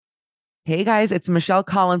Hey guys, it's Michelle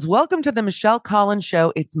Collins. Welcome to the Michelle Collins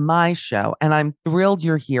Show. It's my show, and I'm thrilled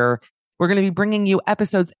you're here. We're going to be bringing you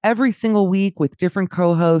episodes every single week with different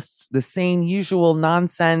co-hosts, the same usual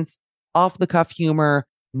nonsense, off the cuff humor,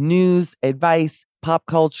 news, advice, pop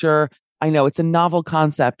culture. I know it's a novel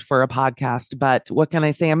concept for a podcast, but what can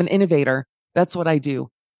I say? I'm an innovator. That's what I do.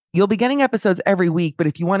 You'll be getting episodes every week, but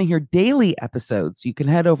if you want to hear daily episodes, you can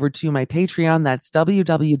head over to my Patreon. That's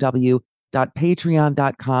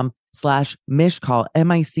www.patreon.com/Michcoll, Michcoll.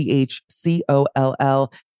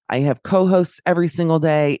 I have co-hosts every single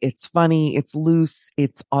day. It's funny, it's loose,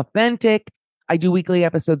 it's authentic. I do weekly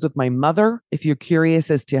episodes with my mother. If you're curious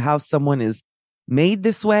as to how someone is made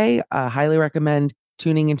this way, I highly recommend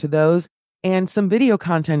tuning into those, and some video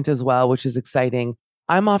content as well, which is exciting.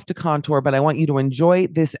 I'm off to Contour, but I want you to enjoy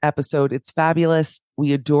this episode. It's fabulous.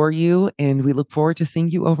 We adore you, and we look forward to seeing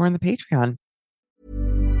you over on the Patreon.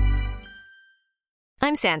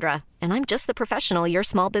 I'm Sandra, and I'm just the professional your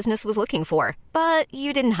small business was looking for. But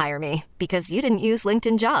you didn't hire me because you didn't use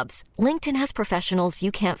LinkedIn Jobs. LinkedIn has professionals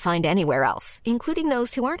you can't find anywhere else, including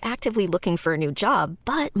those who aren't actively looking for a new job,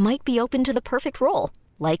 but might be open to the perfect role,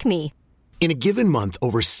 like me. In a given month,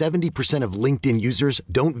 over 70% of LinkedIn users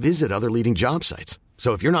don't visit other leading job sites.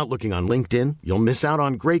 So if you're not looking on LinkedIn, you'll miss out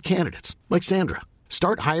on great candidates like Sandra.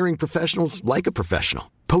 Start hiring professionals like a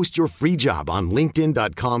professional. Post your free job on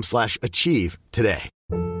linkedin.com/achieve today.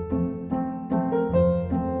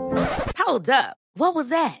 Hold up. What was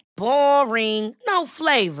that? Boring. No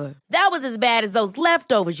flavor. That was as bad as those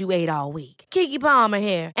leftovers you ate all week. Keke Palmer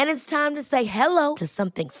here. And it's time to say hello to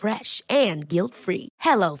something fresh and guilt-free.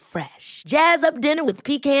 Hello Fresh. Jazz up dinner with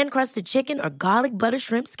pecan-crusted chicken or garlic butter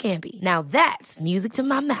shrimp scampi. Now that's music to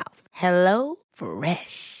my mouth. Hello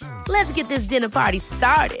Fresh. Let's get this dinner party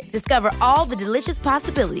started. Discover all the delicious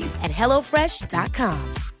possibilities at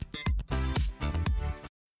hellofresh.com.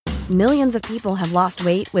 Millions of people have lost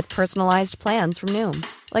weight with personalized plans from Noom.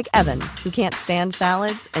 Like Evan, who can't stand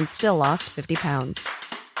salads and still lost 50 pounds.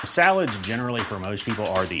 Salads generally for most people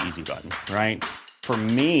are the easy button, right? For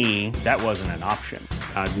me, that wasn't an option.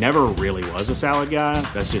 I never really was a salad guy.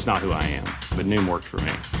 That's just not who I am. But Noom worked for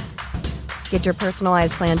me. Get your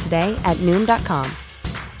personalized plan today at Noom.com.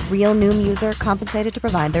 Real Noom user compensated to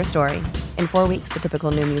provide their story. In 4 weeks, the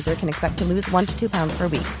typical Noom user can expect to lose 1 to 2 pounds per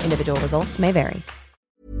week. Individual results may vary.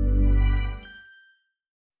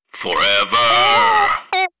 Forever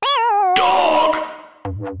Dog.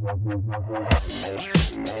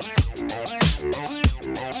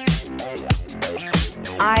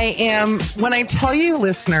 When I tell you,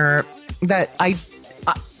 listener, that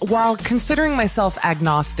while considering myself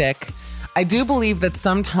agnostic, I do believe that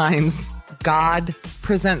sometimes God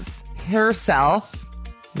presents herself,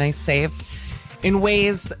 nice save, in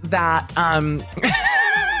ways that,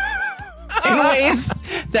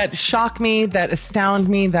 that shock me, that astound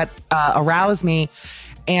me, that arouse me.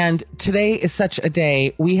 And today is such a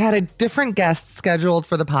day. We had a different guest scheduled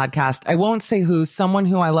for the podcast. I won't say who, someone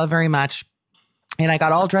who I love very much. And I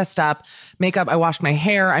got all dressed up, makeup. I washed my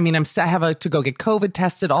hair. I mean, I have to go get COVID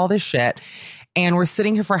tested, all this shit. And we're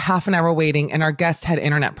sitting here for half an hour waiting, and our guest had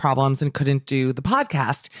internet problems and couldn't do the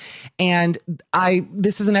podcast. And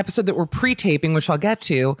this is an episode that we're pre-taping, which I'll get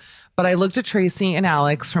to. But I looked at Tracy and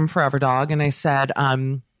Alex from Forever Dog, and I said,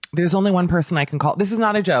 there's only one person I can call. This is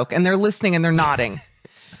not a joke. And they're listening and they're nodding.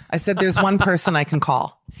 I said, there's one person I can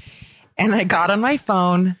call. And I got on my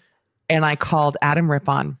phone and I called Adam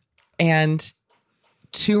Rippon. And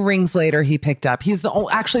 2 rings later, he picked up. He's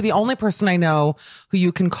actually the only person I know who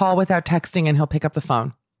you can call without texting and he'll pick up the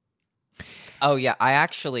phone. Oh, yeah. I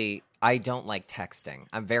don't like texting.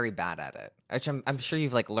 I'm very bad at it. Which I'm sure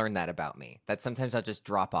you've learned that about me, that sometimes I'll just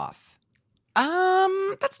drop off.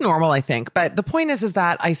 That's normal, I think. But the point is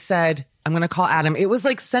that I said, I'm going to call Adam. It was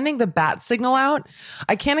like sending the bat signal out.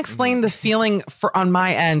 I can't explain the feeling on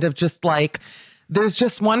my end of just there's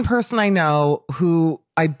just one person I know who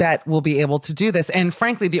I bet will be able to do this. And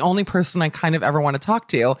frankly, the only person I kind of ever want to talk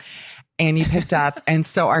to. And you picked up. And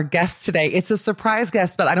so our guest today, it's a surprise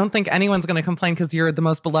guest, but I don't think anyone's going to complain because you're the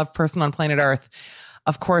most beloved person on planet Earth.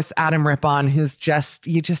 Of course, Adam Rippon, you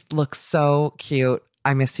just look so cute.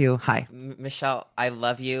 I miss you. Hi. Michelle, I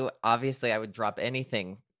love you. Obviously, I would drop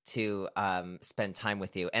anything to spend time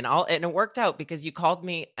with you. And it worked out because you called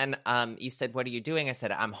me and you said, what are you doing? I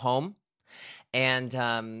said, I'm home. And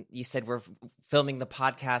you said, we're filming the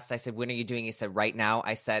podcast. I said, when are you doing? You said, right now.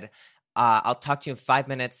 I said, I'll talk to you in 5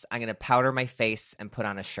 minutes. I'm going to powder my face and put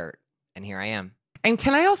on a shirt. And here I am. And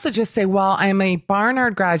can I also just say, while I'm a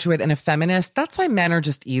Barnard graduate and a feminist, that's why men are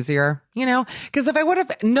just easier, you know? Because if I would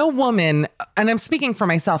have, no woman, and I'm speaking for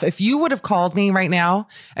myself, if you would have called me right now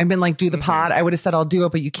and been like, do the pod, I would have said, I'll do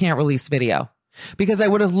it, but you can't release video. Because I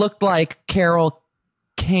would have looked like Carol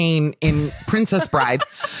Kane in Princess Bride.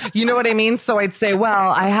 You know what I mean? So I'd say,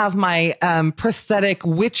 well, I have my prosthetic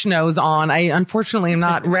witch nose on. I unfortunately am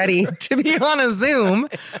not ready to be on a Zoom.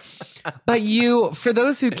 But you, for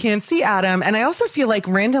those who can't see Adam, and I also feel like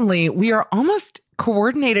randomly we are almost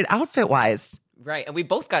coordinated outfit wise. Right. And we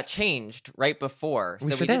both got changed right before. So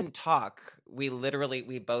we didn't did. talk. We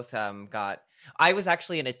both got. I was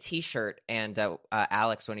actually in a t-shirt, and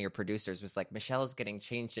Alex, one of your producers, was like, Michelle is getting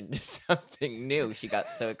changed into something new. She got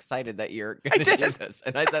so excited that you're going to do this.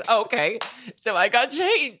 And I said, okay. So I got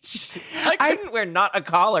changed. I couldn't wear not a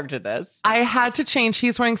collar to this. I had to change.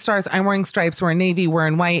 He's wearing stars. I'm wearing stripes. We're in navy. We're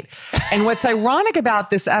in white. And what's ironic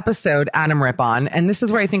about this episode, Adam Rippon, and this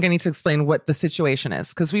is where I think I need to explain what the situation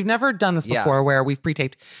is, because we've never done this before where we've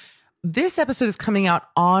pre-taped. This episode is coming out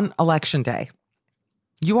on Election Day.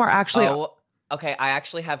 You are actually... Okay, I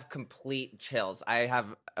actually have complete chills. I have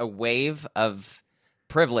a wave of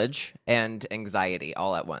privilege and anxiety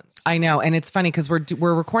all at once. I know, and it's funny because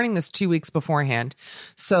we're recording this 2 weeks beforehand.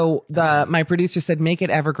 So my producer said, make it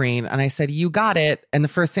evergreen, and I said, you got it. And the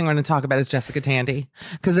first thing I'm going to talk about is Jessica Tandy,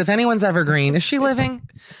 because if anyone's evergreen, is she living?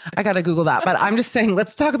 I got to Google that. But I'm just saying,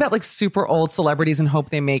 let's talk about like super old celebrities and hope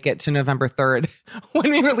they make it to November 3rd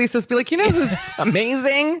when we release this. Be like, you know who's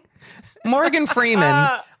amazing? Morgan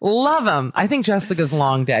Freeman. Love him. I think Jessica's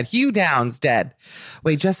long dead. Hugh Downs dead.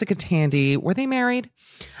 Wait, Jessica Tandy, were they married?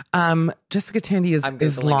 Jessica Tandy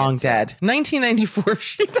is long dead. 1994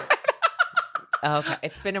 she died. Okay,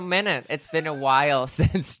 it's been a minute. It's been a while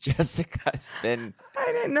since Jessica's been.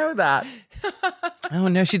 I didn't know that. Oh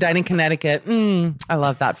no, she died in Connecticut. I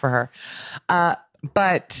love that for her.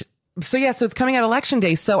 But so it's coming out Election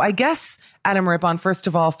Day. So I guess Adam Rippon, first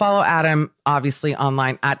of all, follow Adam obviously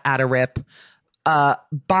online at @AdaRip.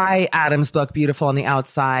 Buy Adam's book, Beautiful on the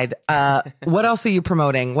Outside. What else are you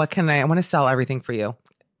promoting? What can I want to sell everything for you.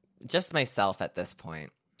 Just myself at this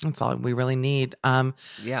point. That's all we really need.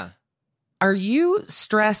 Yeah. Are you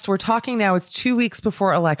stressed? We're talking now. It's 2 weeks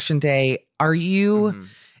before Election Day. Are you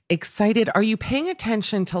excited? Are you paying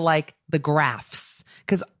attention to like the graphs?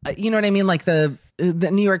 Because you know what I mean? Like the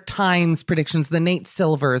New York Times predictions, the Nate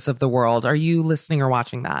Silvers of the world. Are you listening or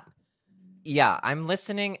watching that? Yeah, I'm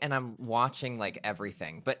listening and I'm watching like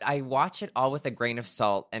everything, but I watch it all with a grain of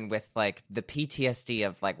salt and with like the PTSD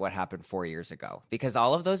of like what happened 4 years ago, because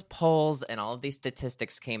all of those polls and all of these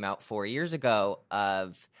statistics came out 4 years ago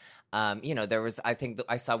of, there was, I think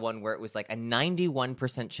I saw one where it was like a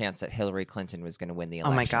 91% chance that Hillary Clinton was going to win the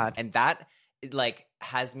election. Oh my God. And that like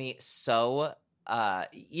has me so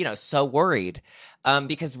so worried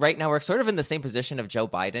because right now we're sort of in the same position of Joe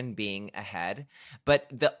Biden being ahead. But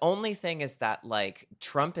the only thing is that like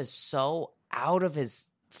Trump is so out of his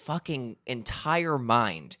fucking entire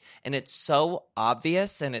mind, and it's so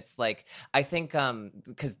obvious. And it's like, I think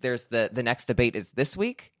because there's the next debate is this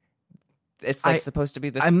week. It's like supposed to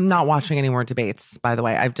be I'm not watching any more debates, by the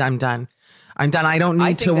way. I'm done. I don't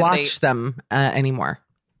need to watch them anymore.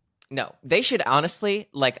 No, they should honestly,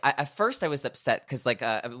 like, at first I was upset because, like,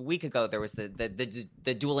 a week ago there was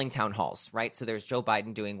the dueling town halls, right? So there's Joe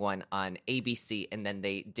Biden doing one on ABC, and then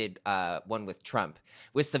they did one with Trump,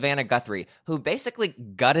 with Savannah Guthrie, who basically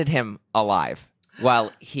gutted him alive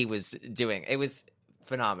while he was doing. It was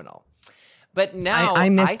phenomenal. But now I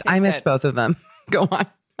missed both of them. Go on.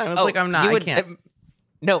 I was like, I'm not, I can't.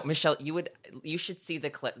 No, Michelle, you should see the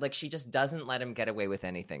clip. Like, she just doesn't let him get away with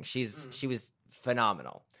anything. She was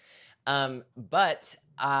phenomenal. But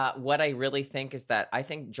what I really think is that I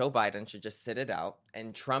think Joe Biden should just sit it out,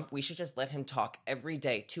 and Trump, we should just let him talk every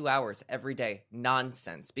day, 2 hours every day,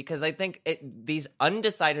 nonsense. Because I think these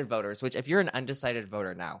undecided voters, which if you're an undecided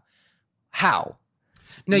voter now, how?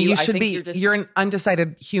 No, you're an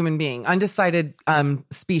undecided human being, undecided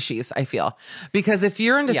species, I feel. Because if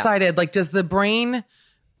you're undecided, like, does the brain,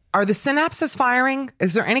 are the synapses firing?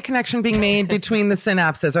 Is there any connection being made between the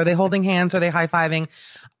synapses? Are they holding hands? Are they high-fiving?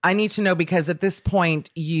 I need to know, because at this point,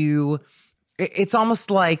 it's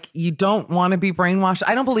almost like you don't want to be brainwashed.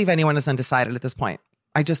 I don't believe anyone is undecided at this point.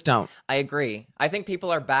 I just don't. I agree. I think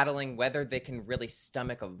people are battling whether they can really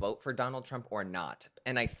stomach a vote for Donald Trump or not.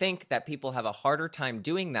 And I think that people have a harder time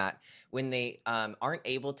doing that when they aren't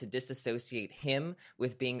able to disassociate him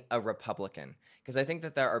with being a Republican. Because I think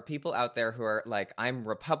that there are people out there who are like, I'm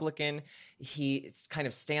Republican. He kind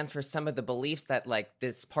of stands for some of the beliefs that like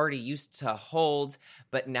this party used to hold,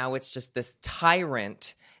 but now it's just this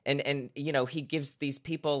tyrant. And he gives these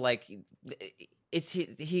people like...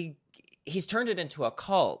 he's turned it into a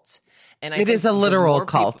cult, and it is a literal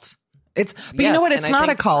cult. But you know what? It's not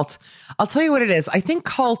a cult. I'll tell you what it is. I think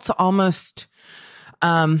cults almost,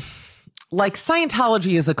 like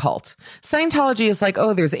Scientology is a cult. Scientology is like,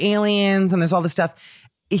 oh, there's aliens and there's all this stuff.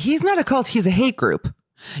 He's not a cult. He's a hate group.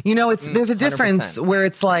 You know, there's a difference 100%. where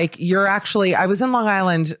it's like I was in Long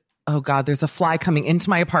Island. Oh God, there's a fly coming into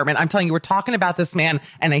my apartment. I'm telling you, we're talking about this man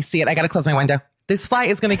and I see it. I got to close my window. This fly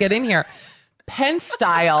is going to get in here. Pen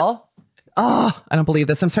style. Oh, I don't believe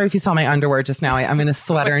this. I'm sorry if you saw my underwear just now. I'm in a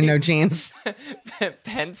sweater and no jeans.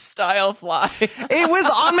 Pen style fly. It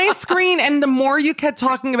was on my screen. And the more you kept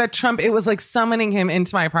talking about Trump, it was like summoning him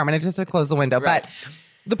into my apartment. I just had to close the window. Right. But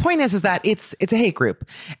the point is that it's a hate group.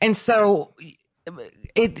 And so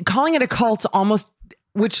calling it a cult almost,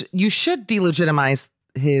 which you should delegitimize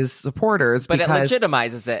his supporters. But because it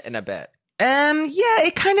legitimizes it in a bit. Yeah,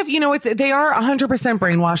 it kind of, you know, they are 100%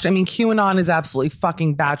 brainwashed. I mean, QAnon is absolutely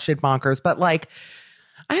fucking batshit bonkers, but like,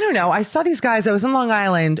 I don't know. I saw these guys. I was in Long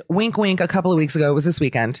Island, wink, wink, a couple of weeks ago. It was this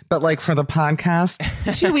weekend, but like for the podcast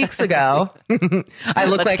 2 weeks ago, I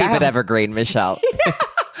look like keep it evergreen, Michelle. Yeah,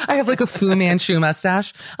 I have like a Fu Manchu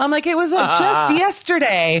mustache. I'm like, it was just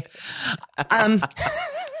yesterday.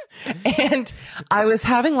 And I was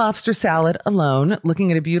having lobster salad alone,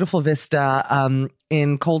 looking at a beautiful vista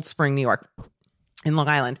in Cold Spring, New York, in Long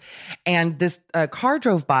Island. And this car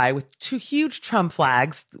drove by with two huge Trump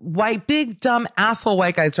flags, big, dumb, asshole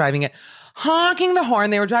white guys driving it, honking the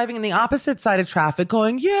horn. They were driving in the opposite side of traffic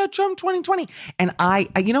going, yeah, Trump 2020. And I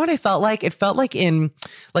you know what I felt like? It felt like in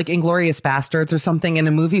Inglourious Bastards or something, in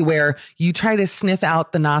a movie where you try to sniff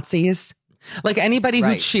out the Nazis. Like anybody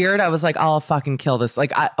who cheered, I was like, I'll fucking kill this.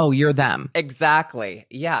 Like, you're them. Exactly.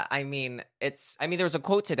 Yeah. I mean, there was a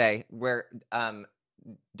quote today where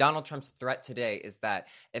Donald Trump's threat today is that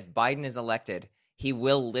if Biden is elected, he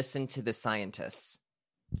will listen to the scientists.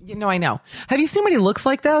 You know, I know. Have you seen what he looks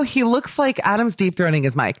like, though? He looks like Adam's deep throating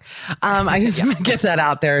his mic. I just want to get that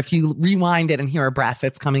out there. If you rewind it and hear a breath,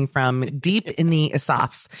 it's coming from deep in the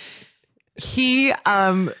esophagus. He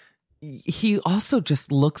also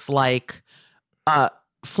just looks like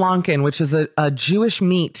flanken, which is a Jewish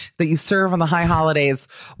meat that you serve on the high holidays,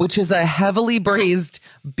 which is a heavily braised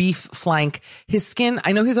beef flank. His skin,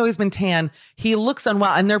 I know he's always been tan. He looks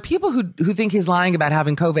unwell. And there are people who think he's lying about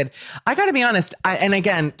having COVID. I got to be honest. And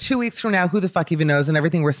again, 2 weeks from now, who the fuck even knows? And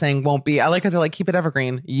everything we're saying won't be. I like how they're like, keep it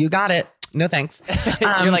evergreen. You got it. No thanks.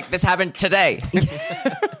 You're like, this happened today.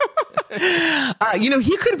 You know,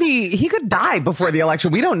 he could die before the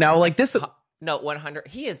election. We don't know. Like this. No, 100.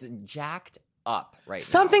 He is jacked up right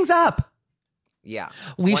Something's now. up. Yeah.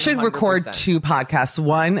 We 100%. should record 2 podcasts.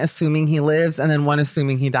 One assuming he lives and then one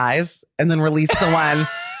assuming he dies, and then release the one.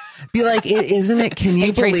 Be like, isn't it? Can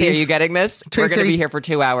you believe? Tracy, are you getting this? Tracy, we're going to be here for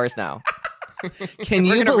 2 hours now. Can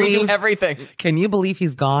you believe everything? Can you believe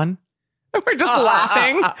he's gone? We're just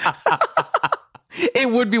laughing.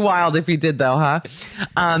 It would be wild if he did, though, huh?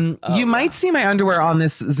 You might see my underwear on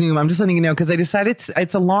this Zoom. I'm just letting you know because I decided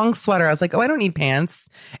it's a long sweater. I was like, oh, I don't need pants.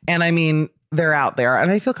 And I mean, they're out there.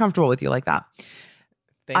 And I feel comfortable with you like that.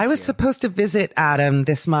 I was supposed to visit Adam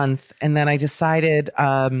this month. And then I decided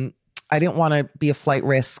I didn't want to be a flight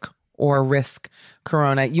risk or risk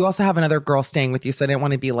corona. You also have another girl staying with you. So I didn't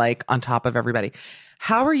want to be like on top of everybody.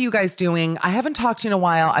 How are you guys doing? I haven't talked to you in a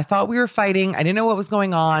while. I thought we were fighting. I didn't know what was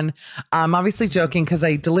going on. I'm obviously joking because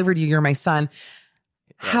I delivered you. You're my son.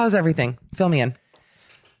 How's everything? Fill me in.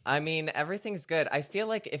 I mean, everything's good. I feel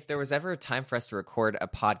like if there was ever a time for us to record a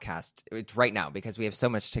podcast, it's right now because we have so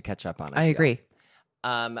much to catch up on. I agree.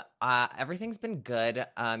 Everything's been good.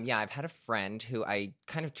 Yeah, I've had a friend who I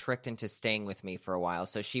kind of tricked into staying with me for a while.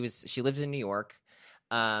 So she lives in New York.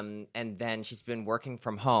 And then she's been working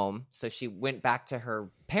from home. So she went back to her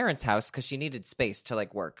parents' house because she needed space to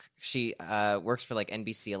like work. She works for like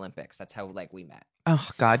NBC Olympics. That's how like we met. Oh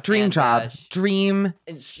God, dream job. Dream.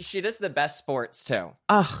 And she does the best sports too.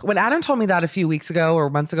 When Adam told me that a few weeks ago or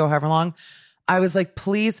months ago, however long, I was like,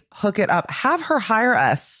 please hook it up. Have her hire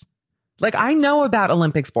us. Like I know about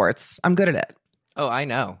Olympic sports. I'm good at it. Oh, I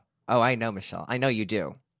know, Michelle. I know you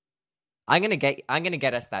do. I'm gonna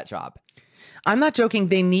get us that job. I'm not joking.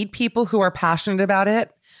 They need people who are passionate about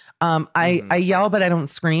it. I yell, but I don't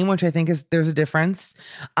scream, which I think there's a difference.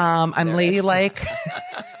 I'm ladylike.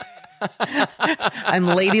 I'm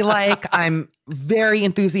ladylike. I'm very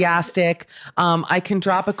enthusiastic. I can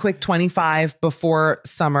drop a quick 25 before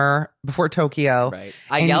Tokyo. Right.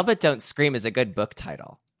 I yell, but don't scream is a good book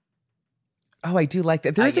title. Oh, I do like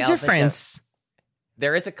that. There's a difference.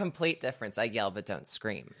 There is a complete difference. I yell, but don't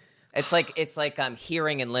scream. It's like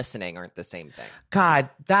hearing and listening aren't the same thing. God,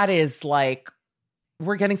 that is like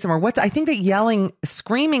We're getting somewhere. I think that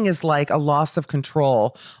screaming is like a loss of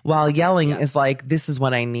control, while yelling is like, this is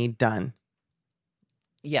what I need done.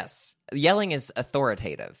 Yes. Yelling is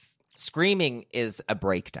authoritative. Screaming is a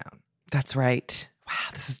breakdown. That's right. Wow,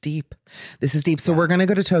 this is deep. So we're going to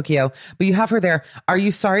go to Tokyo, but you have her there. Are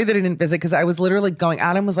you sorry that I didn't visit? Because I was literally going,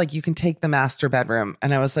 Adam was like, you can take the master bedroom.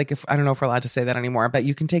 And I was like, I don't know if we're allowed to say that anymore, but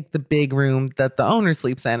you can take the big room that the owner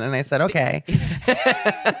sleeps in. And I said, okay.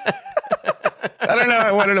 I don't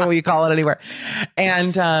know what you call it anywhere.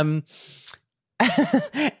 And, and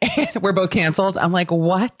we're both canceled. I'm like,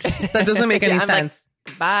 what? That doesn't make any sense.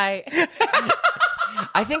 Like, bye.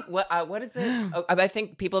 I think what is it? Oh, I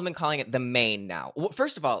think people have been calling it the main now. Well,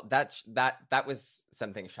 first of all, that was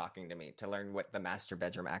something shocking to me to learn what the master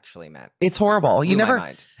bedroom actually meant. It's horrible. You never, my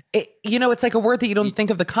mind. It's like a word that you don't think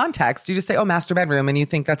of the context. You just say, oh, master bedroom, and you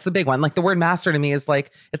think that's the big one. Like the word master to me is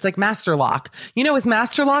like, it's like master lock. Is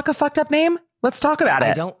master lock a fucked up name? Let's talk about it.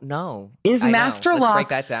 I don't know. Master lock? Let's break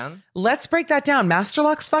that down. Let's break that down. Master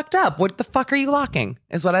lock's fucked up. What the fuck are you locking?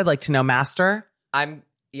 Is what I'd like to know, master.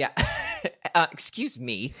 Yeah. Excuse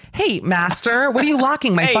me. Hey, master, what are you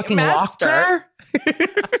locking? My fucking master. locker?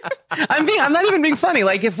 I'm not even being funny.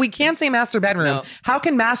 Like, if we can't say master bedroom, how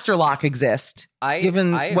can master lock exist?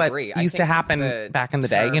 Given what agree. used to happen back in the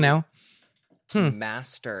day,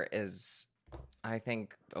 Master is, I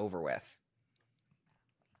think, over with.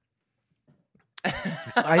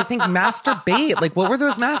 I think masturbate. Like, what were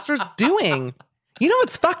those masters doing?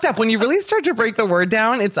 It's fucked up when you really start to break the word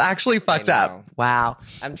down. It's actually fucked up. Wow.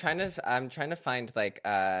 I'm trying to find like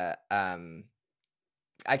I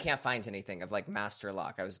can't find anything of like master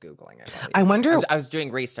lock. I was Googling it. I wonder. I was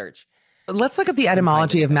doing research. Let's look up the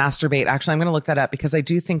etymology of masturbate. Actually, I'm going to look that up because I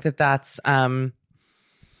do think that that's. Could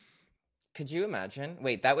you imagine?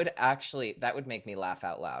 Wait, that would make me laugh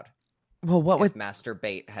out loud. Well, what would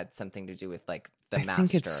masturbate had something to do with like the master? I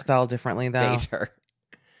think it's spelled differently though. Bater.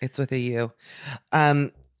 It's with a U.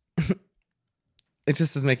 It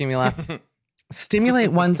just is making me laugh.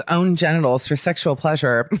 Stimulate one's own genitals for sexual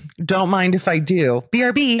pleasure. Don't mind if I do.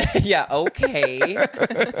 BRB. Yeah, okay.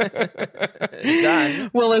 Done.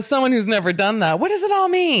 Well, as someone who's never done that, what does it all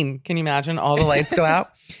mean? Can you imagine? All the lights go out.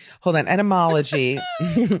 Hold on. Etymology.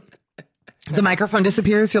 The microphone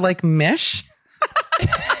disappears. You're like, Mish?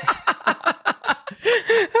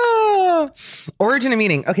 Origin and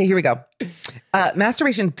meaning. Okay, here we go.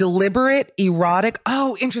 Masturbation, deliberate, erotic.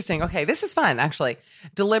 Oh, interesting. Okay, this is fun, actually.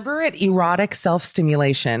 Deliberate, erotic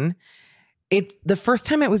self-stimulation. The first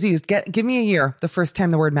time it was used, give me a year. The first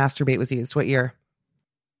time the word masturbate was used. What year?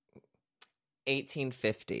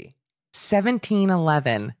 1850.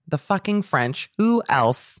 1711. The fucking French. Who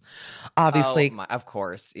else? Obviously. Of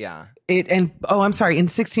course, yeah. I'm sorry. In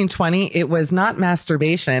 1620, it was not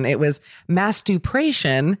masturbation. It was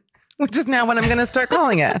mastupration, which is now what I'm going to start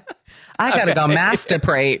calling it. I got to go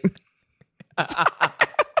mastuprate.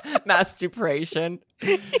 Masturation.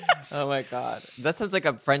 Yes. Oh my God. That sounds like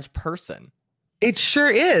a French person. It sure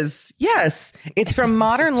is. Yes. It's from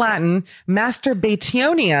modern Latin,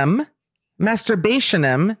 masturbationum.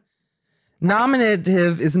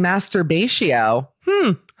 Nominative is masturbatio.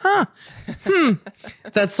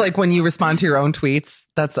 That's like when you respond to your own tweets.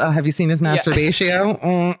 That's, have you seen his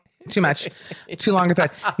masturbatio? Too much. Too long a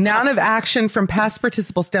thread. Noun of action from past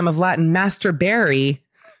participle stem of Latin masturbare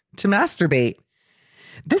to masturbate.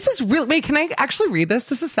 This is real. Wait, can I actually read this?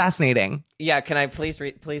 This is fascinating. Yeah, can I please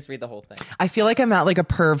read the whole thing? I feel like I'm at like a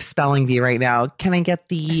perv spelling bee right now. Can I get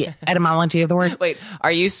the etymology of the word? Wait,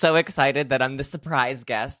 are you so excited that I'm the surprise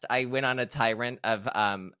guest? I went on a tyrant of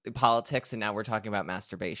politics and now we're talking about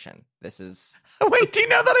masturbation. This is... Wait, do you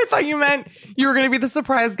know that I thought you meant you were going to be the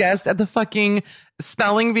surprise guest at the fucking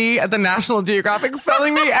spelling bee at the National Geographic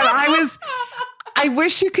spelling bee? And I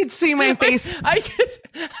wish you could see my face. I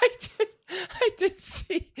did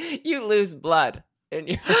see you lose blood in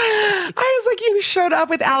your... I was like, you showed up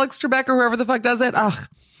with Alex Trebek or whoever the fuck does it. Ugh.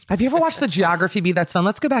 Have you ever watched the Geography Bee? That's fun.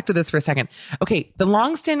 Let's go back to this for a second. Okay. The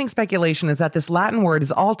long-standing speculation is that this Latin word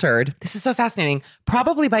is altered. This is so fascinating.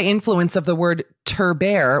 Probably by influence of the word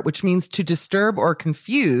turbare, which means to disturb or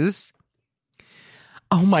confuse.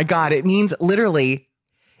 Oh my God. It means literally,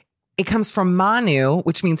 it comes from manu,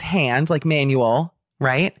 which means hand, like manual,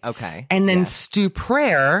 right? Okay. And then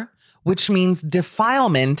stuprare, which means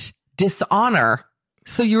defilement, dishonor.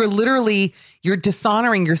 So you're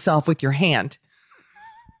dishonoring yourself with your hand.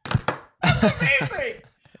 Amazing.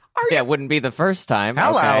 It wouldn't be the first time.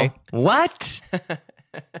 Hello. Okay. What?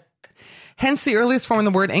 Hence the earliest form of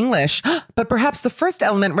the word English. But perhaps the first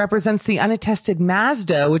element represents the unattested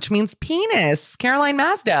Masdo, which means penis. Caroline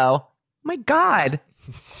Masdo. Oh my God.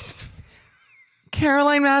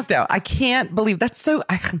 Caroline Masdow. I can't believe that's so.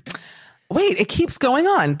 Wait, it keeps going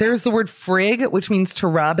on. There's the word frig, which means to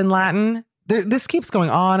rub in Latin. This keeps going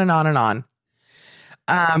on and on and on.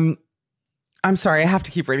 I'm sorry. I have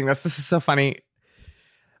to keep reading this. This is so funny.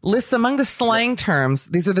 Lists among the slang terms.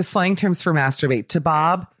 These are the slang terms for masturbate. To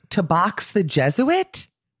bob, to box the Jesuit.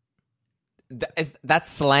 Is that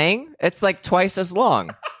slang? It's like twice as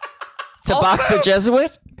long. To box the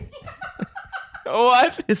Jesuit?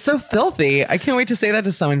 What? It's so filthy. I can't wait to say that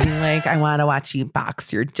to someone. Be like, I want to watch you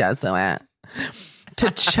box your Jesuit.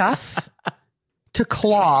 To chuff, to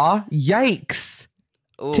claw. Yikes.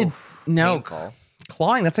 Oof, no. Painful.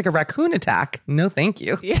 Clawing, that's like a raccoon attack. No, thank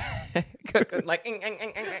you. Yeah. like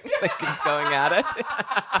he's going at it.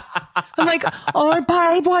 I'm like, oh,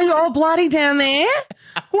 babe, why are you all bloody down there?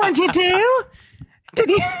 What'd you do? Did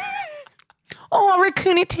you... Oh, a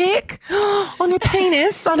raccoon attack on your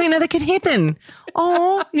penis? I didn't know that could happen.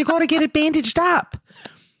 Oh, you got to get it bandaged up.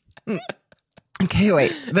 Okay,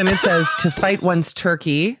 wait. Then it says to fight one's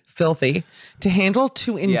turkey, filthy. To handle,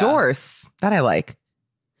 to endorse. Yeah. That I like.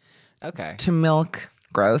 Okay. To milk,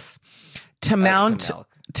 gross. To mount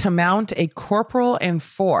a corporal and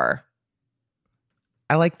four.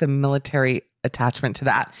 I like the military attachment to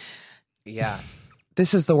that. Yeah.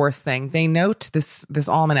 This is the worst thing. They note this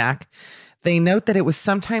almanac. They note that it was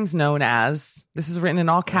sometimes known as, this is written in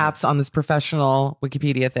all caps on this professional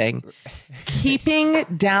Wikipedia thing, keeping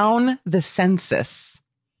down the census.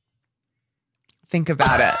 Think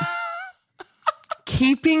about it.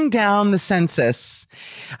 Keeping down the census.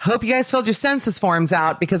 Hope you guys filled your census forms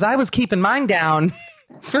out because I was keeping mine down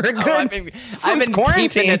for a good. I've been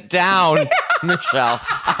keeping it down, Michelle.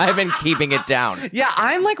 I've been keeping it down. Yeah,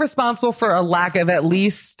 I'm like responsible for a lack of at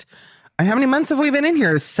least. How many months have we been in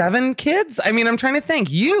here? 7 kids? I mean, I'm trying to think.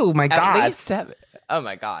 My God. At least 7. Oh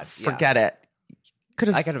my God. Forget it.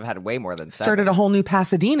 I could have had way more than 7. Started a whole new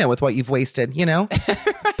Pasadena with what you've wasted, you know?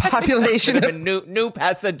 Population of new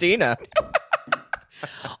Pasadena.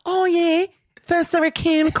 Oh, yeah. First the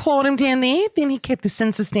raccoon clawed him down there. Then he kept the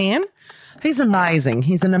census down. He's amazing.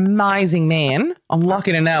 He's an amazing man. I'm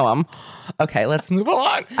lucky to know him. Okay, let's move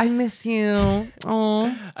along. I miss you.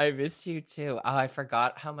 Oh, I miss you too. Oh, I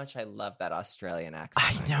forgot how much I love that Australian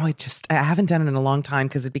accent. I know. I haven't done it in a long time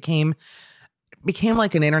because it became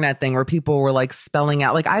like an internet thing where people were like spelling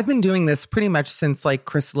out. Like I've been doing this pretty much since like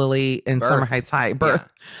Chris Lilly in Summer Heights High. Birth. Yeah.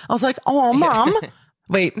 I was like, oh, Mom.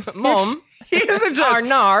 Wait, Mom. He has a joke.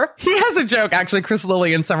 Arnar. He has a joke, actually, Chris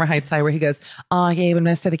Lilly in Summer Heights High, where he goes, oh, yeah, when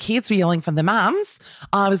most of the kids were yelling for the moms,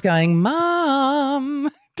 I was going,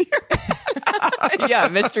 Mom. Yeah,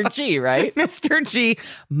 Mr. G, right? Mr. G,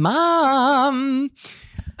 Mom.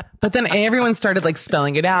 But then everyone started like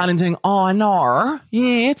spelling it out and doing, Arnar.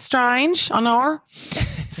 Yeah, it's strange, Arnar.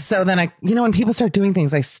 So then when people start doing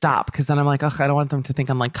things, I stop because then I'm like, I don't want them to think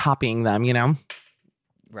I'm like copying them, you know?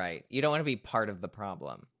 Right. You don't want to be part of the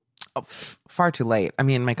problem. Oh, far too late. I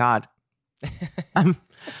mean, my God.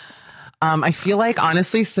 I feel like,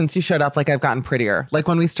 honestly, since you showed up, like I've gotten prettier. Like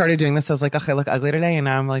when we started doing this, I was like, I look ugly today. And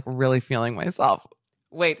now I'm like really feeling myself.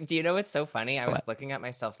 Wait, do you know what's so funny? I was looking at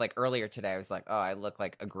myself like earlier today. I was like, oh, I look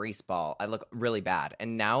like a grease ball. I look really bad.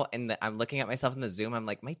 And now I'm looking at myself in the Zoom. I'm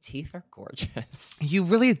like, my teeth are gorgeous. You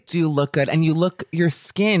really do look good. And your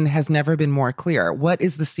skin has never been more clear. What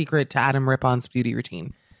is the secret to Adam Rippon's beauty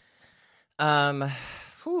routine? Wow.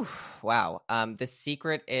 The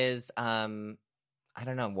secret is, I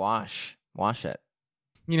don't know, wash it.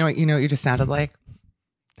 You know what you just sounded like?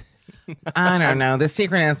 I don't know. The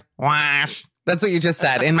secret is wash. That's what you just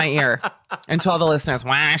said in my ear. And to all the listeners,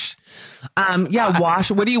 wash. Yeah,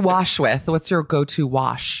 wash. What do you wash with? What's your go-to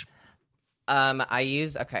wash? I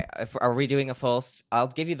use, are we doing I'll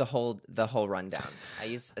give you the whole rundown. I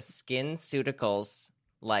use a SkinCeuticals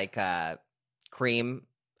like cream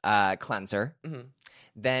cleanser. Mm-hmm.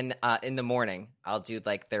 Then in the morning, I'll do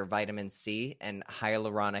like their vitamin C and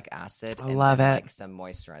hyaluronic acid. I love it. Like some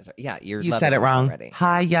moisturizer. Yeah, you said it wrong. Already.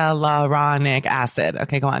 Hyaluronic acid.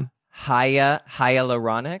 Okay, go on.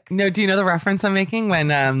 Hyaluronic? No, do you know the reference I'm making when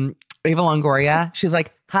Ava Longoria, she's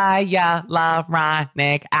like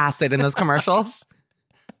hyaluronic acid in those commercials?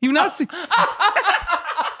 You've not seen...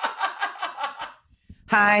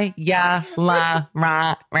 Hyaluronic.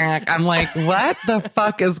 I'm like, what the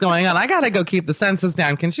fuck is going on? I gotta go keep the census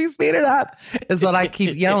down. Can she speed it up? Is what I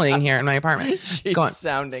keep yelling here in my apartment. She's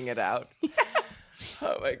sounding it out.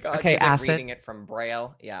 Oh my God. Okay, she's acid. Reading it from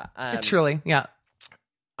Braille. Yeah. Truly, yeah.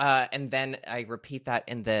 And then I repeat that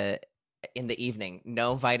in the evening.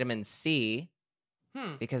 No vitamin C.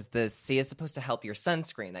 Because the C is supposed to help your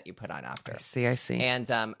sunscreen that you put on after. I see.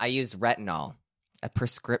 And I use retinol, a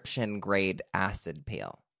prescription grade acid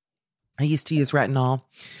peel. I used to use retinol,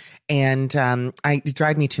 and it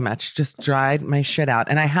dried me too much, just dried my shit out.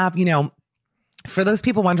 And I have, for those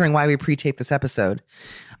people wondering why we pre-tape this episode,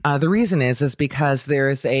 the reason is because there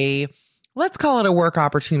is let's call it a work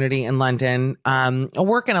opportunity in London, a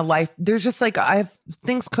work and a life. There's just like, I have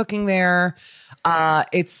things cooking there. I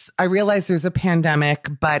realize there's a pandemic,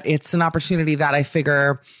 but it's an opportunity that I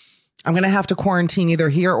figure I'm going to have to quarantine either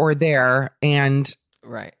here or there. And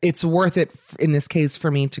right, it's worth it in this case for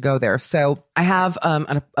me to go there. So I have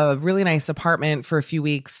a really nice apartment for a few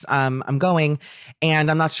weeks. I'm going, and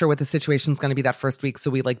I'm not sure what the situation's going to be that first week. So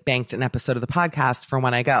we like banked an episode of the podcast for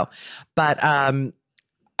when I go. But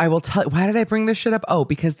I will tell you, why did I bring this shit up? Oh,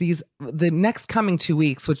 because the next coming 2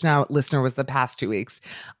 weeks, which now listener was the past 2 weeks,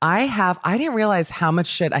 I didn't realize how much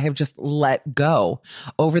shit I have just let go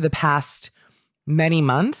over the past many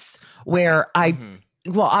months where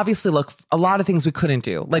well, obviously, look, a lot of things we couldn't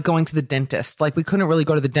do, like going to the dentist. Like we couldn't really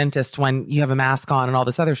go to the dentist when you have a mask on and all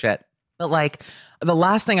this other shit. But like the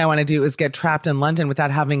last thing I want to do is get trapped in London without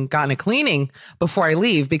having gotten a cleaning before I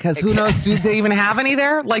leave, because who knows, do they even have any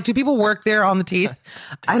there? Like, do people work there on the teeth?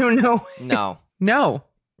 I don't know. No. No.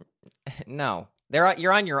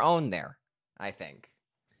 You're on your own there, I think.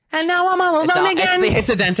 And now I'm all alone again. It's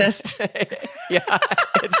a dentist. Yeah,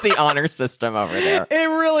 it's the honor system over there. It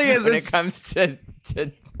really is. When it comes to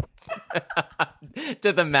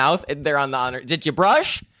to the mouth, they're on the honor. Did you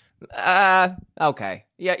brush? Okay.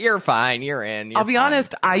 Yeah, you're fine. You're in. I'll be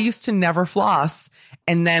honest. I used to never floss.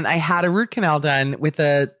 And then I had a root canal done with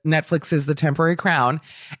Netflix's The Temporary Crown,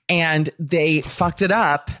 and they fucked it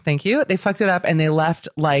up. Thank you. They fucked it up, and they left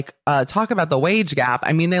talk about the wage gap.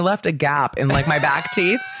 I mean, they left a gap in like my back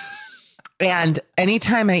teeth. And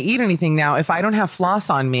anytime I eat anything now, if I don't have floss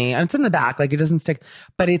on me, it's in the back, like it doesn't stick,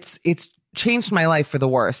 but it's changed my life for the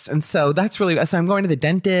worse. And so that's really, so I'm going to the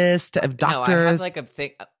dentist, doctors. No, I have like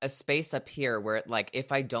a space up here where like,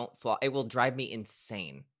 if I don't floss, it will drive me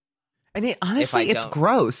insane. And honestly, it's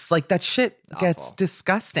gross. Like that shit gets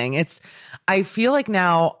disgusting. I feel like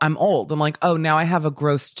now I'm old. I'm like, oh, now I have a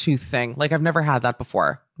gross tooth thing. Like I've never had that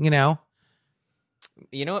before, You know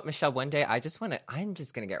what, Michelle? One day I'm just going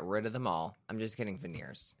to get rid of them all. I'm just getting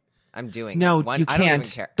veneers. I'm doing No, it. you can't. I don't even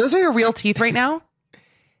care. Those are your real teeth right now?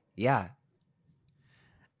 Yeah.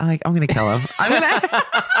 I'm going to kill him. I'm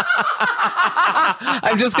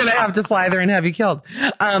just going to have to fly there and have you killed.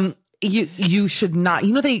 You should not,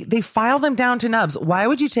 they file them down to nubs. Why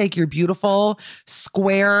would you take your beautiful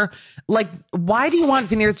square, why do you want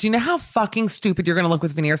veneers? Do you know how fucking stupid you're going to look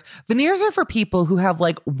with veneers? Veneers are for people who have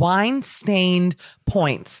like wine stained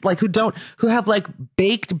points, who have like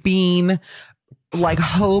baked bean, like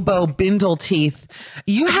hobo bindle teeth.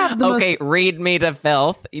 You have the most, read me to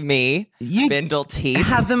filth, bindle teeth.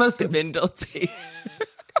 Have the most bindle teeth.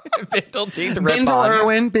 Bindle teeth.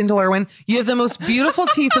 Bindle Irwin. You have the most beautiful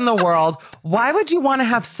teeth in the world. Why would you want to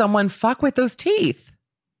have someone fuck with those teeth?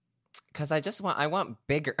 Because I want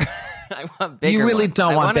bigger. I want bigger. You really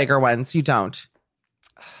don't want bigger ones. You don't.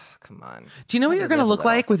 Come on. Do you know what you're going to look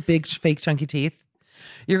like with big, fake, chunky teeth?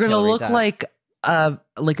 You're going to look like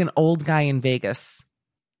an old guy in Vegas.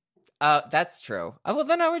 That's true. Well,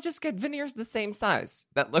 then I would just get veneers the same size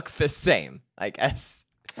that look the same, I guess.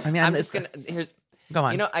 I mean, I'm just going to, go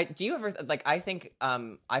on. Do you ever, I think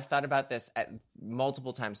I've thought about this at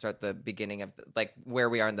multiple times throughout the beginning of where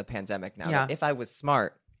we are in the pandemic now. Yeah. If I was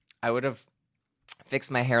smart, I would have fixed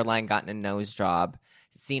my hairline, gotten a nose job,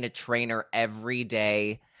 seen a trainer every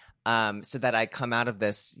day, so that I come out of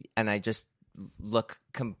this and I just look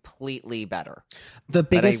completely better. The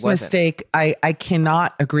biggest mistake, I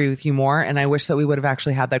cannot agree with you more, and I wish that we would have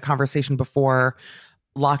actually had that conversation before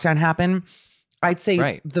lockdown happened. I'd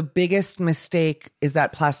say the biggest mistake is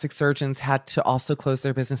that plastic surgeons had to also close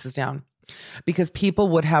their businesses down, because people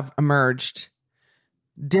would have emerged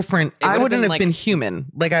different. I wouldn't have been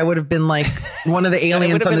human. I would have been like one of the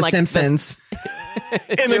aliens on The Simpsons.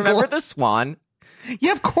 Do you remember The Swan?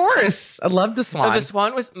 Yeah, of course. I loved The Swan. The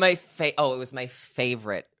Swan was my it was my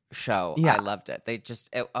favorite show. Yeah. I loved it.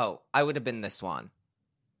 I would have been The Swan.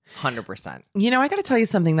 100%. I got to tell you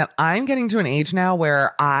something, that I'm getting to an age now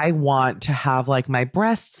where I want to have my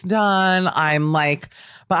breasts done.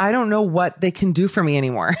 But I don't know what they can do for me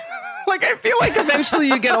anymore. I feel like eventually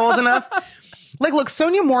you get old enough. Look,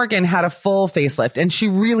 Sonia Morgan had a full facelift and she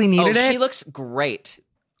really needed it. She looks great.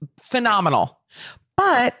 Phenomenal.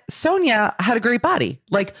 But Sonia had a great body.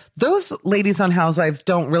 Like those ladies on Housewives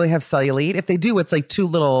don't really have cellulite. If they do, it's like two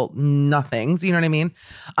little nothings. You know what I mean?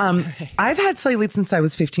 I've had cellulite since I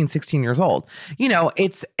was 15, 16 years old. You know,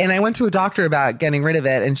 and I went to a doctor about getting rid of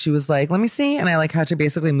it. And she was like, let me see. And I like had to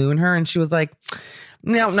basically moon her. And she was like,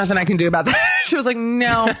 no, nothing I can do about that. She was like,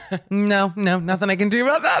 no, nothing I can do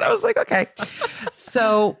about that. I was like, okay.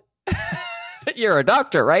 So you're a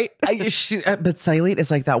doctor, right? But cellulite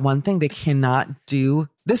is like that one thing they cannot do.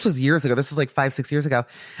 This was years ago. This was like 5-6 years ago.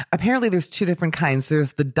 Apparently there's two different kinds.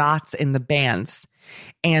 There's the dots and the bands.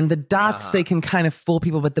 And the dots, they can kind of fool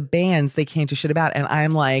people, but the bands, they can't do shit about. And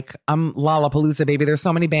I'm like, I'm Lollapalooza, baby. There's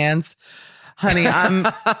so many bands. Honey, I'm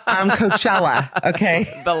Coachella. Okay.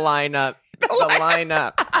 The lineup.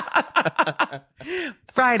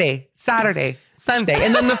 Friday, Saturday, Sunday,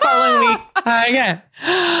 and then the following week again.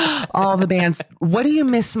 All the bands. What do you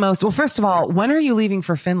miss most? Well, first of all, when are you leaving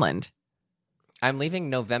for Finland? I'm leaving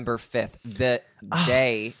November 5th, the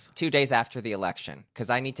day, 2 days after the election, because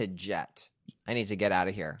I need to jet. I need to get out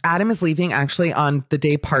of here. Adam is leaving actually on the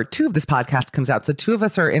day part 2 of this podcast comes out. So 2 of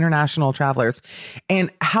us are international travelers. And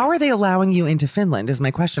how are they allowing you into Finland is my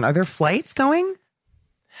question. Are there flights going?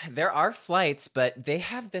 There are flights, but they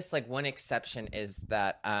have this like one exception is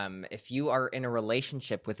that if you are in a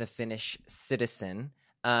relationship with a Finnish citizen,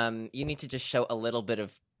 you need to just show a little bit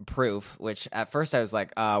of proof, which at first I was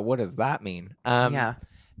like, what does that mean? Yeah.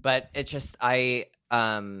 But it's just I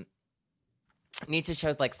need to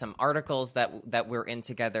show like some articles that we're in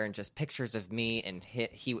together and just pictures of me and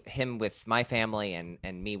him with my family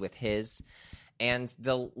and me with his. And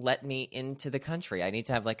they'll let me into the country. I need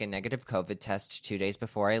to have like a negative COVID test 2 days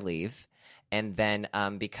before I leave. And then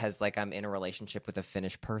because like I'm in a relationship with a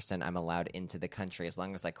Finnish person, I'm allowed into the country as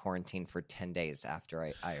long as I quarantine for 10 days after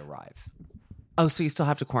I arrive. Oh, so you still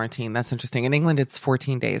have to quarantine. That's interesting. In England, it's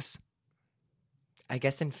 14 days. I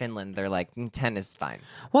guess in Finland, they're like 10 is fine.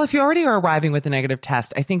 Well, if you already are arriving with a negative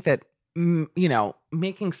test, I think that, you know,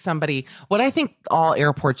 making somebody, what I think all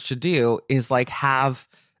airports should do is like have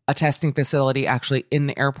a testing facility actually in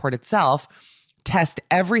the airport itself, test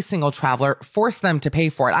every single traveler, force them to pay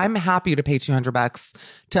for it. I'm happy to pay $200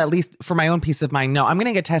 to at least for my own peace of mind. No, I'm going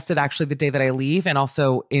to get tested actually the day that I leave. And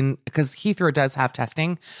also because Heathrow does have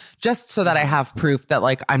testing just so that I have proof that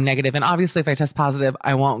like I'm negative. And obviously if I test positive,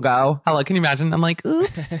 I won't go. Hello. Can you imagine? I'm like,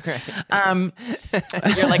 oops. You're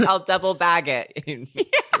like, I'll double bag it.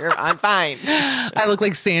 I'm fine. I look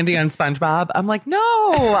like Sandy on SpongeBob. I'm like,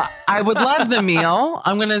 no, I would love the meal.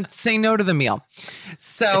 I'm going to say no to the meal.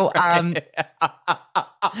 So, the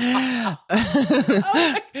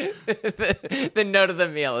no to the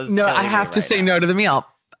meal is no, I have to say no to the meal.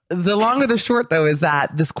 The long or the short though is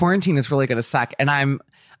that this quarantine is really going to suck, and I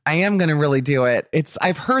am going to really do it.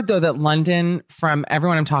 I've heard though that London, from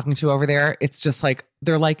everyone I'm talking to over there, it's just like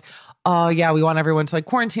they're like, oh yeah, we want everyone to like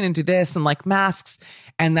quarantine and do this and like masks,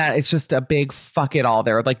 and that it's just a big fuck it all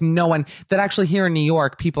there. Like no one that actually here in New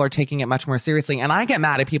York, people are taking it much more seriously, and I get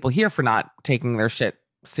mad at people here for not taking their shit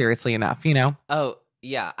seriously enough, you know? Oh,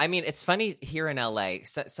 yeah. I mean, it's funny here in LA.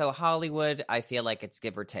 So Hollywood, I feel like it's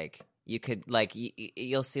give or take. You could like,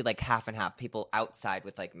 you'll see like half and half people outside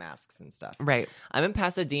with like masks and stuff. Right. I'm in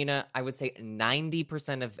Pasadena. I would say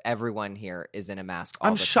 90% of everyone here is in a mask all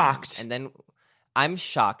I'm the shocked. time. And then I'm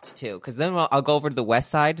shocked too. Cause then I'll go over to the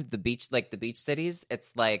West Side, the beach, like the beach cities.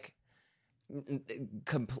 It's like,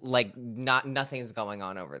 nothing's going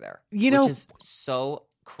on over there. You know, which is so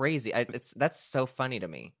crazy. That's so funny to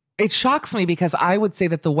me. It shocks me because I would say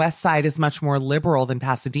that the West Side is much more liberal than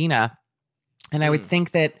Pasadena. And I would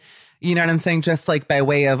think that, you know what I'm saying? Just like by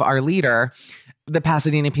way of our leader, the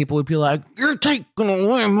Pasadena people would be like, you're taking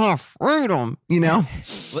away my freedom, you know?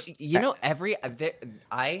 Well, you know,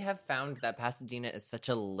 I have found that Pasadena is such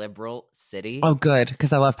a liberal city. Oh, good.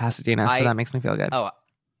 Because I love Pasadena. So that makes me feel good. Oh,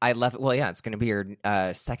 I love it. Well, yeah, it's going to be your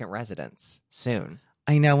second residence soon.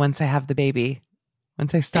 I know, once I have the baby.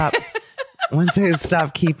 Once I stop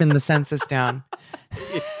keeping the census down.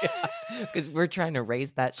 Because we're trying to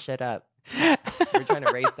raise that shit up. We're trying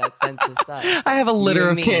to raise that census up. I have a litter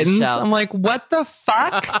of kittens. Michelle. I'm like, what the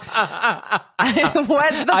fuck?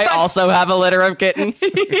 I also have a litter of kittens.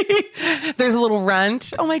 There's a little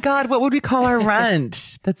runt. Oh my God, what would we call our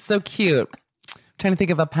runt? That's so cute. I'm trying to think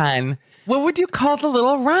of a pun. What would you call the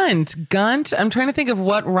little runt? Gunt? I'm trying to think of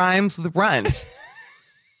what rhymes with runt.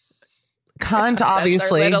 Cunt,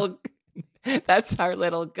 obviously. That's our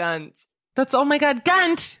little gunt. That's, oh my God,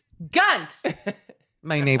 gunt. Gunt.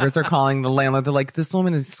 My neighbors are calling the landlord. They're like, this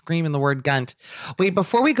woman is screaming the word gunt. Wait,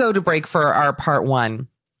 before we go to break for our part 1,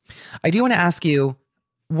 I do want to ask you,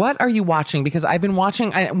 what are you watching? Because I've been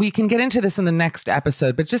watching, we can get into this in the next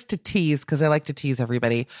episode, but just to tease, because I like to tease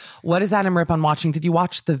everybody. What is Adam Rippon watching? Did you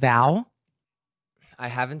watch The Vow? I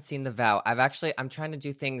haven't seen The Vow. I'm trying to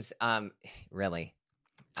do things, really.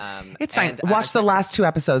 It's fine. Watch the last 2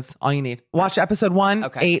 episodes. All you need. Watch episode 1,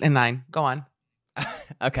 8, and 9. Go on.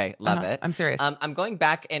 Okay. Love it. I'm serious. I'm going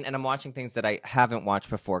back and I'm watching things that I haven't watched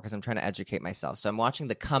before because I'm trying to educate myself. So I'm watching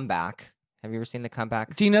The Comeback. Have you ever seen The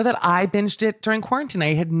Comeback? Do you know that I binged it during quarantine?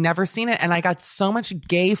 I had never seen it, and I got so much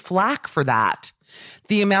gay flack for that.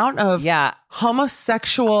 The amount of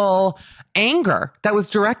homosexual anger that was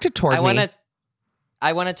directed toward me.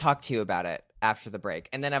 I want to talk to you about it after the break.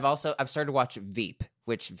 And then I've started to watch Veep,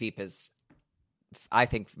 which I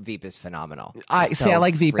think Veep is phenomenal. I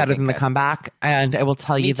like Veep better than The Comeback, and I will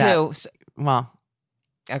tell you that. Me too. Well,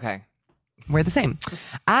 okay. We're the same.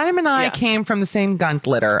 Adam and I came from the same gunt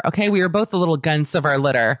litter. Okay, we were both the little gunts of our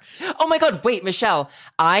litter. Oh my God! Wait, Michelle.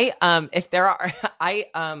 It's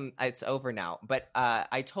over now. But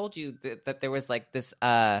I told you that there was like this.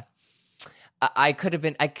 I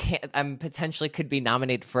potentially could be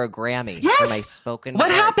nominated for a Grammy for my spoken word.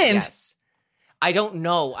 What happened? Yes. I don't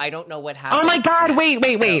know what happened. Oh my God!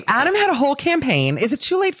 Wait! Adam had a whole campaign. Is it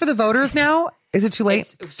too late for the voters now? Is it too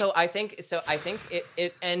late? So I think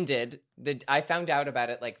it ended. I found out about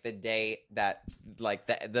it like the day that like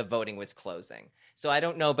the voting was closing. So I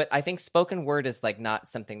don't know, but I think spoken word is like not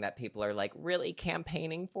something that people are like really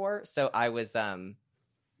campaigning for. So I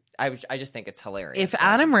just think it's hilarious. If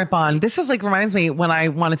Adam Rippon, this is like reminds me when I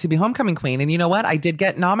wanted to be homecoming queen, and you know what? I did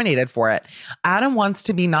get nominated for it. Adam wants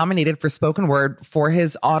to be nominated for spoken word for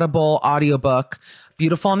his Audible audiobook,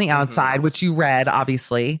 Beautiful on the Outside, which you read,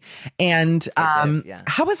 obviously. And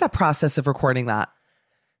how was that process of recording that?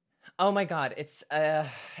 Oh my God, it's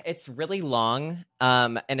really long,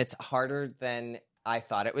 and it's harder than I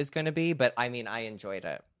thought it was going to be. But I mean, I enjoyed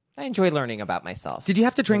it. I enjoy learning about myself. Did you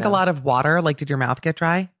have to drink a lot of water? Like, did your mouth get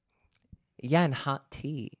dry? Yeah, and hot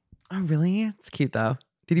tea. Oh, really? It's cute, though.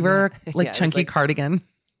 Did you wear a chunky cardigan?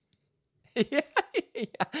 Yeah.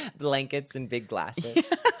 Blankets and big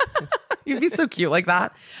glasses. You'd be so cute like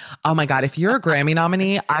that. Oh, my God. If you're a Grammy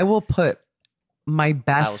nominee, I will put my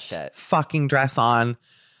best fucking dress on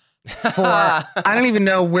for, I don't even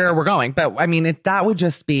know where we're going. But, I mean, that would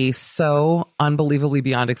just be so unbelievably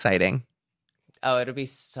beyond exciting. Oh, it'll be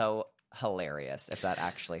so hilarious if that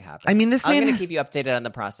actually happens. I mean, I'm going to keep you updated on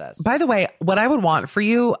the process. By the way, what I would want for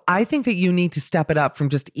you, I think that you need to step it up from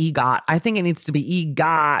just EGOT. I think it needs to be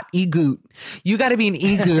EGOT. You got to be an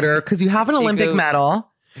EGOTer because you have an Olympic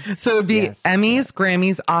medal. So it'd be Emmys,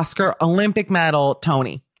 Grammys, Oscar, Olympic medal,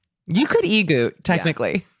 Tony. You could EGOT,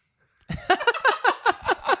 technically. Yeah.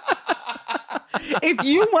 If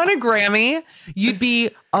you won a Grammy, you'd be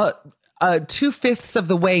 2/5 of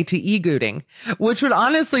the way to EGOTing, which would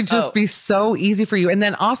honestly just be so easy for you. And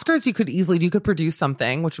then Oscars, you could produce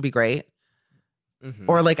something, which would be great. Mm-hmm.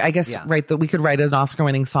 Or like, I guess, we could write an Oscar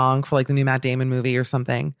winning song for like the new Matt Damon movie or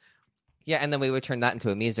something. Yeah. And then we would turn that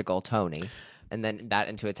into a musical, Tony, and then that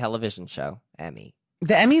into a television show, Emmy.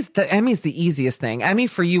 The Emmy's the easiest thing. Emmy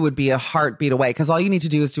for you would be a heartbeat away because all you need to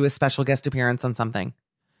do is do a special guest appearance on something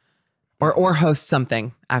or host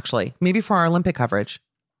something, actually, maybe for our Olympic coverage.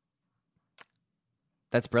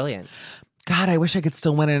 That's brilliant. God, I wish I could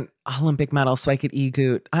still win an Olympic medal so I could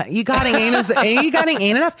EGOT. EGOTing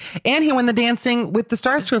ain't enough. And he won the Dancing with the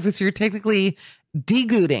Stars trophy, so you're technically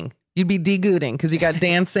DEGOTing. You'd be DEGOTing because you got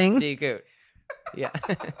dancing. DEGOT. Yeah.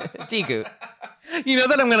 DEGOT. You know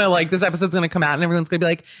that I'm going to this episode's going to come out and everyone's going to be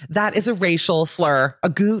like, that is a racial slur. A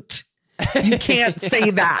goot. You can't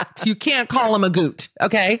say that. You can't call him a goot.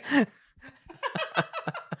 Okay?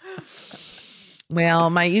 Well,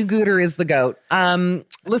 my EGOTer is the goat.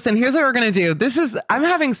 Listen, here's what we're going to do. I'm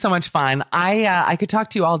having so much fun. I could talk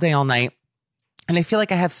to you all day, all night. And I feel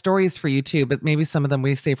like I have stories for you too, but maybe some of them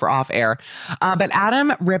we save for off air. But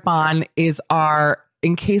Adam Rippon is our,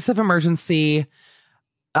 in case of emergency,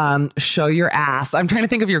 show your ass. I'm trying to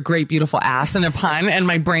think of your great, beautiful ass in a pun and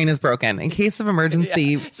my brain is broken. In case of emergency.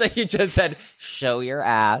 Yeah. So you just said, show your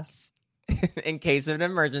ass. In case of an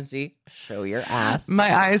emergency, show your ass.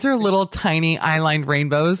 My eyes are little tiny eyelined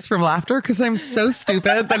rainbows from laughter because I'm so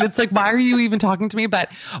stupid that it's like, why are you even talking to me? But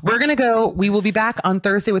we're going to go. We will be back on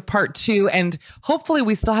Thursday with part 2. And hopefully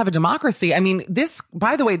we still have a democracy. I mean,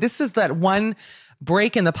 by the way, this is that one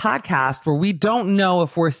break in the podcast where we don't know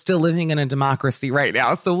if we're still living in a democracy right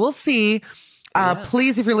now. So we'll see.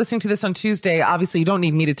 Please, if you're listening to this on Tuesday, obviously you don't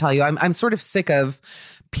need me to tell you. I'm sort of sick of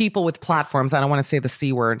people with platforms, I don't want to say the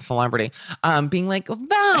C word, celebrity, being like,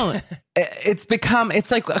 vote. It's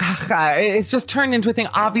just turned into a thing.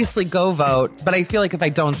 Obviously, go vote. But I feel like if I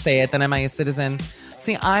don't say it, then am I a citizen?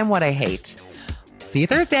 See, I'm what I hate. See you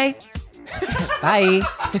Thursday. Bye.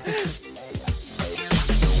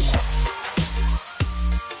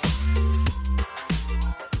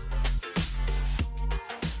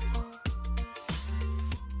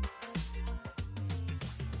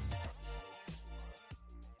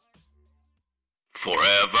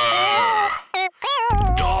 Forever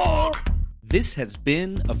Dog. This has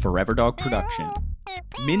been a Forever Dog production.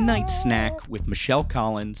 Midnight Snack with Michelle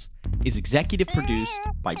Collins is executive produced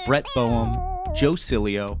by Brett Boehm, Joe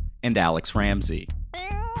Cilio, and Alex Ramsey.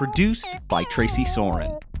 Produced by Tracy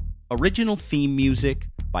Soren. Original theme music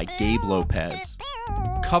by Gabe Lopez.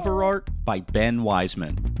 Cover art by Ben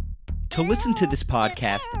Wiseman. To listen to this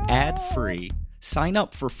podcast ad-free, sign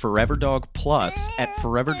up for Forever Dog Plus at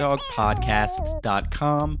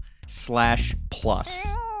foreverdogpodcasts.com/plus.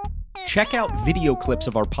 Check out video clips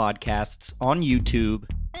of our podcasts on YouTube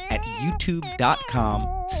at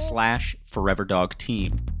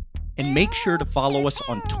youtube.com/foreverdogteam. And make sure to follow us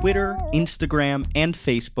on Twitter, Instagram, and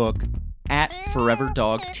Facebook at Forever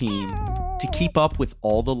Dog Team to keep up with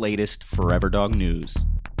all the latest Forever Dog news.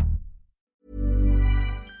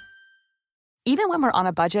 Even when we're on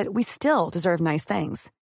a budget, we still deserve nice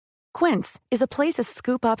things. Quince is a place to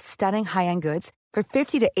scoop up stunning high-end goods for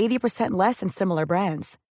 50 to 80% less than similar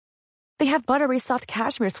brands. They have buttery soft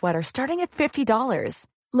cashmere sweaters starting at $50,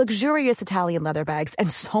 luxurious Italian leather bags,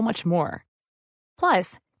 and so much more.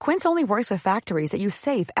 Plus, Quince only works with factories that use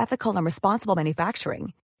safe, ethical, and responsible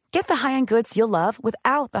manufacturing. Get the high-end goods you'll love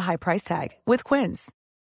without the high price tag with Quince.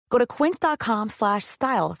 Go to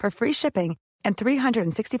quince.com/style for free shipping and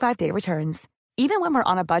 365-day returns. Even when we're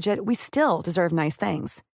on a budget, we still deserve nice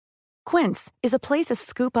things. Quince is a place to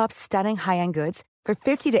scoop up stunning high-end goods for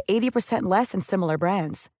 50 to 80% less than similar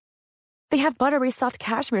brands. They have buttery soft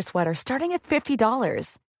cashmere sweaters starting at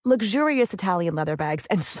 $50, luxurious Italian leather bags,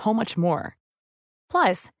 and so much more.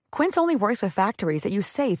 Plus, Quince only works with factories that use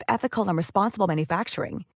safe, ethical, and responsible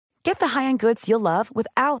manufacturing. Get the high-end goods you'll love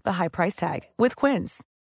without the high price tag with Quince.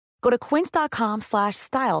 Go to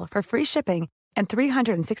quince.com/style for free shipping and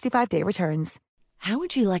 365-day returns. How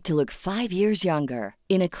would you like to look 5 years younger?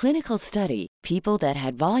 In a clinical study, people that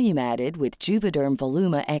had volume added with Juvederm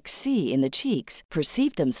Voluma XC in the cheeks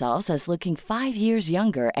perceived themselves as looking 5 years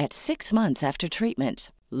younger at 6 months after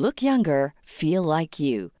treatment. Look younger, feel like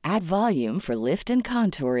you. Add volume for lift and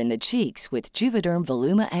contour in the cheeks with Juvederm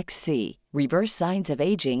Voluma XC. Reverse signs of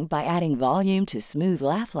aging by adding volume to smooth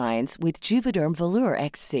laugh lines with Juvederm Volure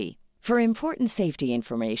XC. For important safety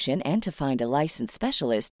information and to find a licensed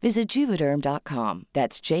specialist, visit Juvederm.com.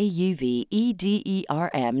 That's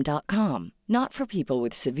JUVEDERM.com. Not for people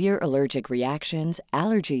with severe allergic reactions,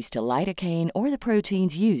 allergies to lidocaine, or the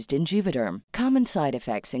proteins used in Juvederm. Common side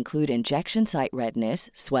effects include injection site redness,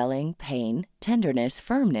 swelling, pain, tenderness,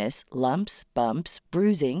 firmness, lumps, bumps,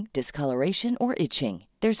 bruising, discoloration, or itching.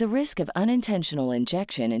 There's a risk of unintentional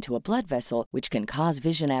injection into a blood vessel, which can cause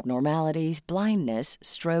vision abnormalities, blindness,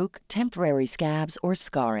 stroke, temporary scabs, or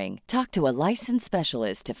scarring. Talk to a licensed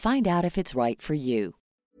specialist to find out if it's right for you.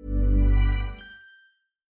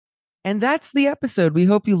 And that's the episode. We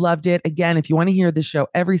hope you loved it. Again, if you want to hear the show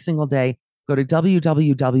every single day, go to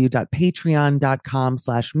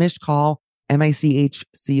www.patreon.com/mishcall,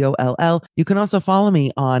 MICHCOLL. You can also follow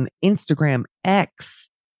me on Instagram, X,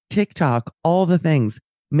 TikTok, all the things.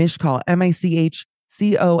 Mishcall,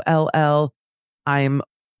 MICHCOLL. I'm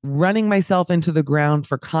running myself into the ground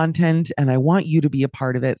for content and I want you to be a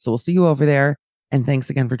part of it. So we'll see you over there. And thanks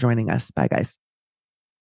again for joining us. Bye, guys.